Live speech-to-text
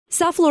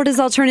South Florida's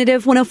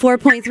Alternative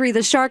 104.3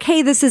 The Shark.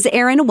 Hey, this is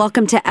Erin.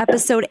 Welcome to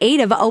episode 8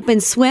 of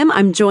Open Swim.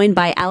 I'm joined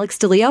by Alex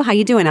DeLeo. How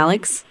you doing,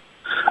 Alex?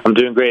 I'm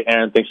doing great,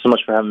 Erin. Thanks so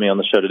much for having me on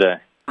the show today.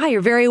 Hi,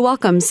 you're very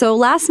welcome. So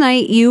last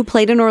night you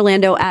played in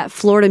Orlando at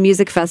Florida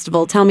Music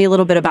Festival. Tell me a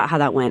little bit about how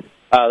that went.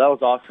 That was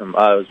awesome. It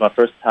was my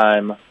first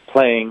time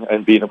playing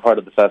and being a part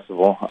of the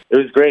festival. It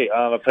was great.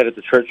 I played at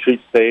the Church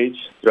Street stage.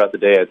 Throughout the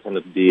day, I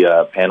attended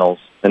the panels,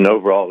 and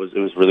overall, it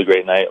was a really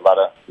great night.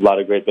 A lot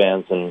of great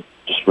bands and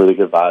just really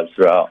good vibes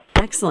throughout.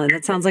 Excellent.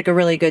 That sounds like a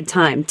really good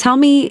time. Tell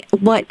me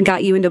what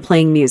got you into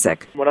playing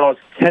music. When I was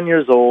 10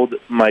 years old,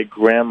 my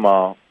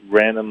grandma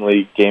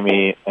randomly gave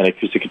me an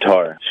acoustic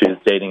guitar. She was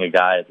dating a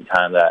guy at the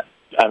time that,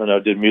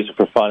 did music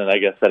for fun, and I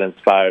guess that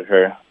inspired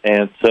her.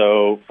 And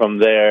so from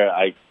there,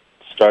 I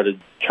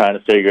started trying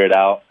to figure it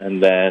out,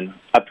 and then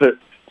I put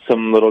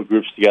some little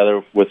groups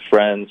together with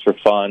friends for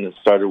fun and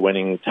started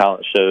winning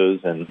talent shows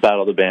and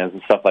battle the bands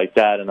and stuff like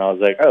that. And I was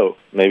like, oh,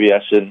 maybe I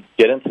should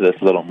get into this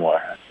a little more.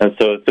 And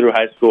so through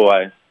high school,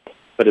 I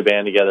put a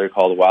band together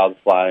called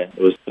Wildfly.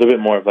 It was a little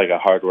bit more of like a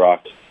hard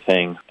rock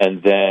thing.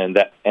 And then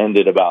that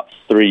ended about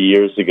 3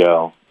 years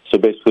ago. So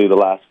basically the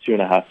last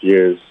 2.5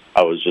 years,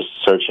 I was just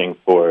searching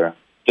for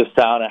the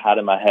sound I had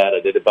in my head.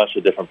 I did a bunch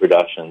of different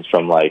productions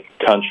from like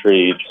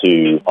country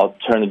to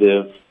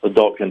alternative,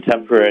 adult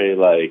contemporary,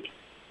 like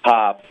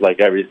pop,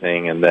 like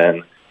everything. And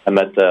then I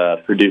met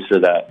the producer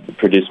that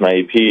produced my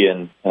EP,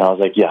 and I was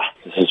like, yeah,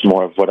 this is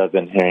more of what I've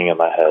been hearing in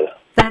my head.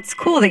 That's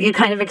cool that you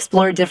kind of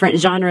explored different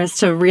genres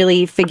to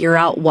really figure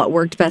out what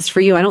worked best for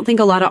you. I don't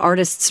think a lot of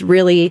artists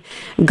really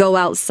go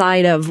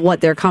outside of what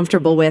they're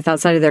comfortable with,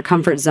 outside of their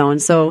comfort zone.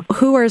 So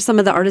who are some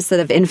of the artists that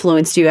have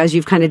influenced you as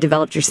you've kind of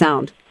developed your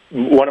sound?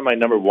 One of my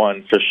number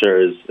one for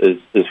sure is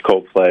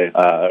Coldplay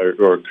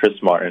or Chris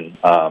Martin.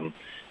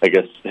 I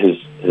guess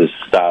his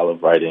style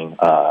of writing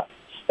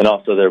and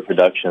also their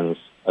productions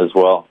as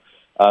well.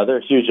 They're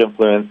a huge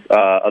influence.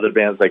 Other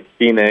bands like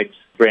Phoenix,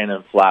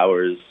 Brandon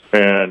Flowers,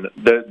 and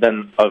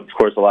then of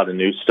course a lot of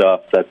new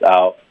stuff that's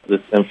out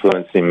that's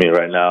influencing me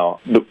right now.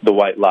 The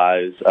White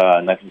Lies,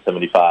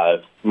 1975,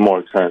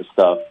 more current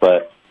stuff.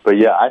 But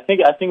yeah, I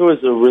think it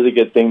was a really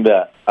good thing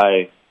that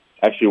I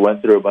actually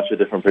went through a bunch of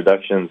different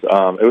productions.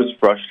 It was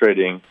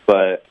frustrating,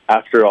 but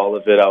after all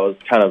of it, I was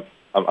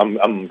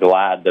I'm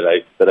glad that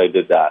I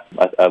did that.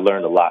 I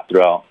learned a lot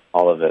throughout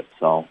all of it.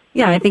 So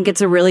yeah, I think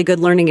it's a really good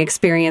learning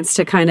experience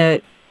to kind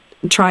of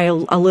try a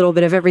little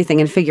bit of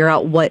everything and figure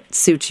out what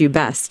suits you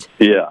best.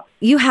 Yeah.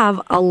 You have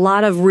a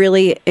lot of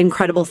really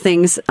incredible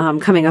things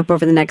coming up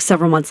over the next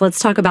several months. Let's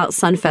talk about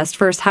Sunfest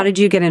first. How did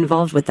you get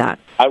involved with that?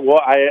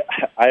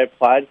 I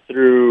applied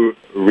through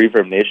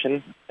Reverb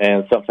Nation,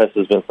 and Sunfest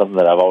has been something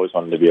that I've always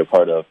wanted to be a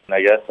part of. And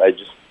I guess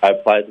I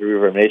applied through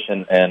Reverb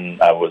Nation,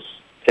 and I was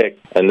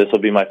picked. And this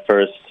will be my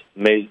first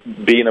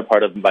being a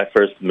part of my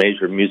first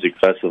major music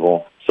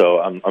festival. So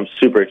I'm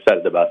super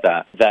excited about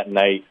that. That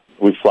night,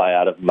 we fly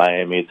out of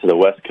Miami to the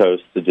West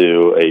Coast to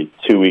do a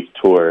 2-week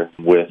tour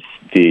with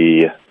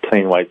the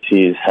Plain White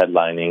T's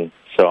headlining.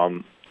 So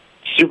I'm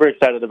super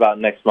excited about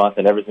next month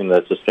and everything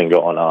that's just been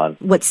going on.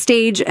 What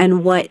stage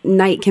and what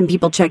night can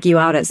people check you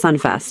out at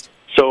Sunfest?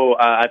 So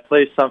I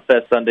play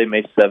Sunfest Sunday,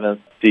 May 7th,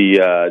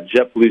 the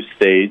JetBlue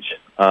stage,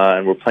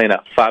 and we're playing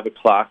at 5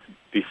 o'clock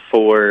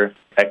before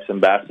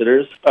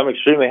X-Ambassadors. I'm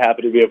extremely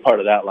happy to be a part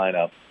of that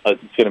lineup.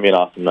 It's going to be an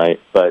awesome night,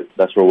 but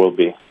that's where we'll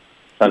be.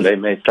 Sunday,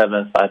 May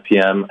 7th, 5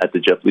 p.m. at the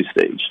JetBlue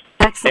stage.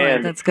 Excellent.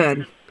 And that's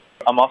good.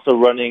 I'm also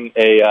running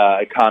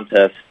a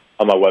contest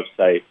on my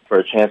website for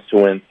a chance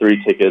to win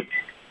 3 tickets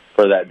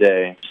for that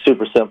day.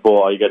 Super simple.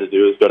 All you got to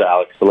do is go to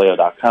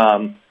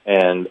alexdeleo.com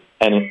and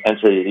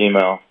enter your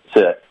email.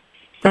 That's it.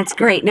 That's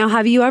great. Now,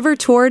 have you ever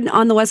toured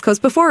on the West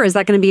Coast before, or is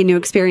that going to be a new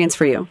experience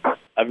for you?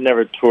 I've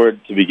never toured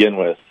to begin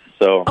with.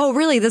 So. Oh,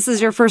 really? This is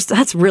your first?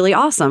 That's really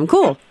awesome.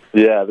 Cool.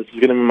 Yeah, this is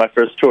going to be my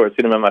first tour. It's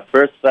going to be my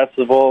first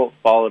festival,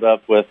 followed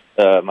up with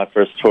my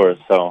first tour.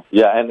 So,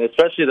 yeah, and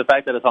especially the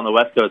fact that it's on the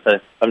West Coast,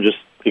 I'm just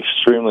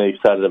extremely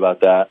excited about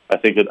that. I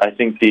think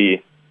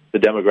the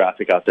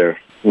demographic out there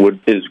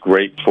is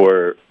great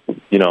for,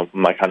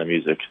 my kind of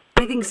music.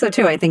 I think so,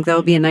 too. I think that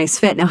would be a nice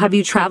fit. Now, have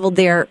you traveled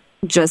there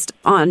just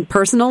on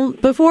personal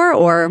before,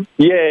 or?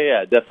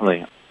 Yeah,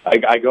 definitely.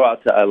 I go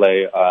out to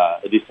L.A.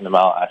 A decent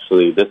amount,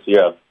 actually, this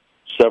year,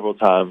 several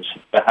times.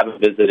 I haven't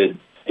visited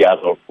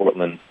Seattle or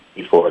Portland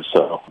before,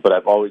 but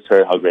I've always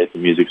heard how great the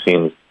music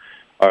scenes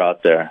are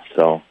out there.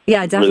 So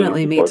yeah,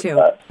 definitely, me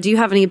too. Do you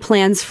have any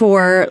plans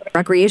for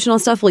recreational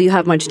stuff? Will you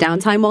have much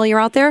downtime while you're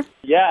out there?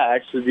 Yeah,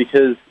 actually,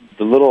 because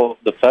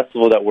the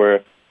festival that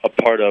we're a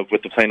part of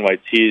with the Plain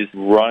White T's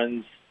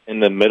runs in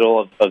the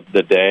middle of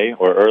the day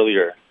or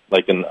earlier,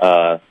 like in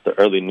the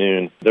early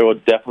noon. There will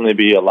definitely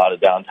be a lot of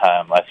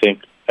downtime. I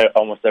think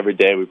almost every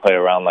day we play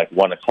around like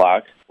 1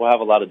 o'clock. We'll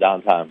have a lot of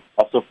downtime.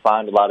 Also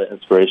find a lot of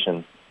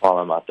inspiration while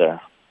I'm out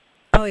there.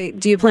 Oh,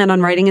 do you plan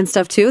on writing and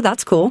stuff too?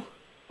 That's cool.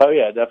 Oh,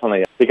 yeah,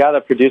 definitely. The guy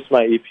that produced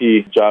my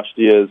EP, Josh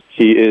Diaz,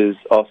 he is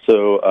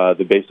also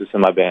the bassist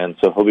in my band,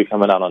 so he'll be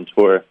coming out on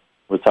tour.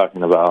 We're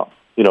talking about,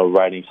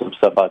 writing some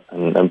stuff up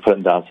and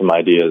putting down some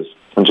ideas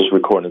and just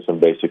recording some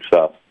basic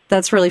stuff.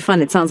 That's really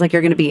fun. It sounds like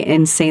you're going to be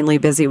insanely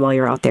busy while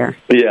you're out there.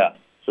 Yeah,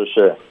 for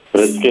sure.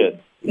 But it's good.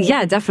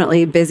 Yeah,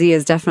 definitely. Busy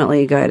is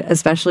definitely good,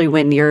 especially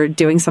when you're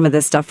doing some of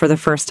this stuff for the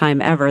first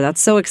time ever. That's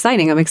so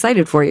exciting. I'm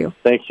excited for you.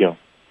 Thank you.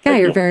 Yeah,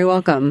 you're very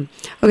welcome.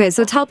 Okay,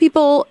 so tell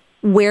people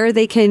where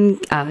they can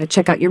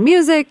check out your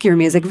music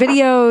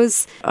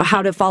videos,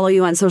 how to follow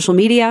you on social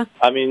media.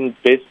 I mean,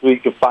 basically, you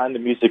can find the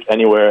music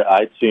anywhere: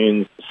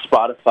 iTunes,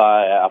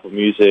 Spotify, Apple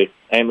Music,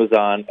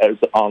 Amazon, it's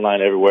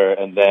online everywhere.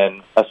 And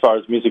then as far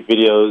as music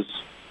videos,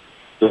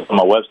 just on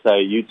my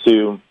website,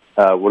 YouTube.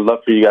 Would love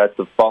for you guys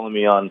to follow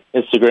me on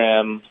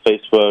Instagram,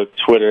 Facebook,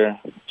 Twitter,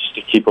 just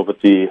to keep up with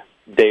the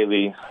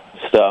daily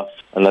stuff.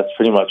 And that's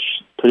pretty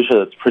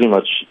sure that's pretty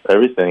much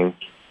everything.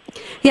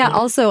 Yeah,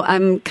 also,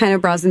 I'm kind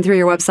of browsing through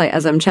your website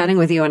as I'm chatting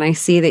with you, and I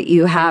see that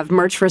you have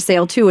merch for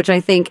sale, too, which I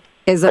think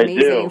is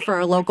amazing for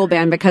a local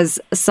band, because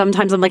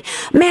sometimes I'm like,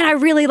 man, I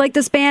really like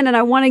this band, and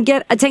I want to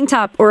get a tank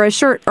top or a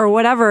shirt or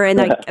whatever, and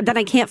then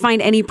I can't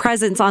find any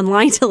presents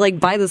online to,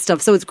 buy this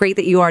stuff. So it's great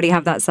that you already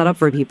have that set up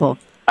for people.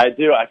 I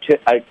do.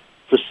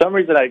 For some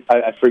reason,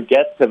 I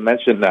forget to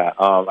mention that.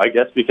 I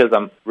guess because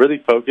I'm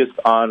really focused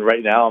on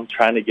right now. I'm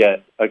trying to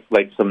get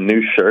some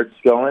new shirts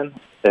going,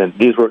 and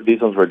these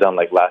ones were done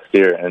last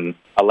year, and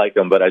I like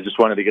them. But I just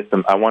wanted to get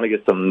some. I want to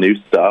get some new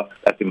stuff.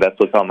 I think that's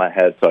what's on my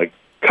head, so I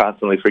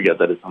constantly forget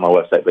that it's on my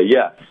website. But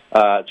yeah,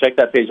 check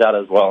that page out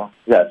as well.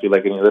 Yeah, if you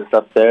like any of this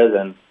stuff there,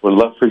 then we'd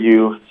love for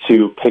you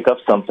to pick up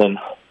something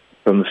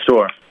from the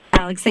store.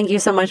 Alex, thank you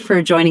so much for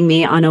joining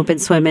me on Open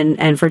Swim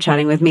and for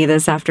chatting with me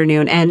this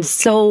afternoon. And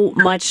so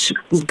much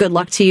good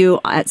luck to you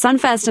at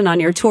Sunfest and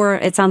on your tour.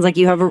 It sounds like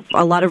you have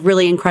a lot of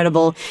really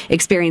incredible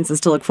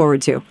experiences to look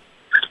forward to.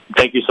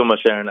 Thank you so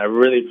much, Erin. I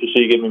really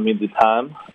appreciate you giving me the time.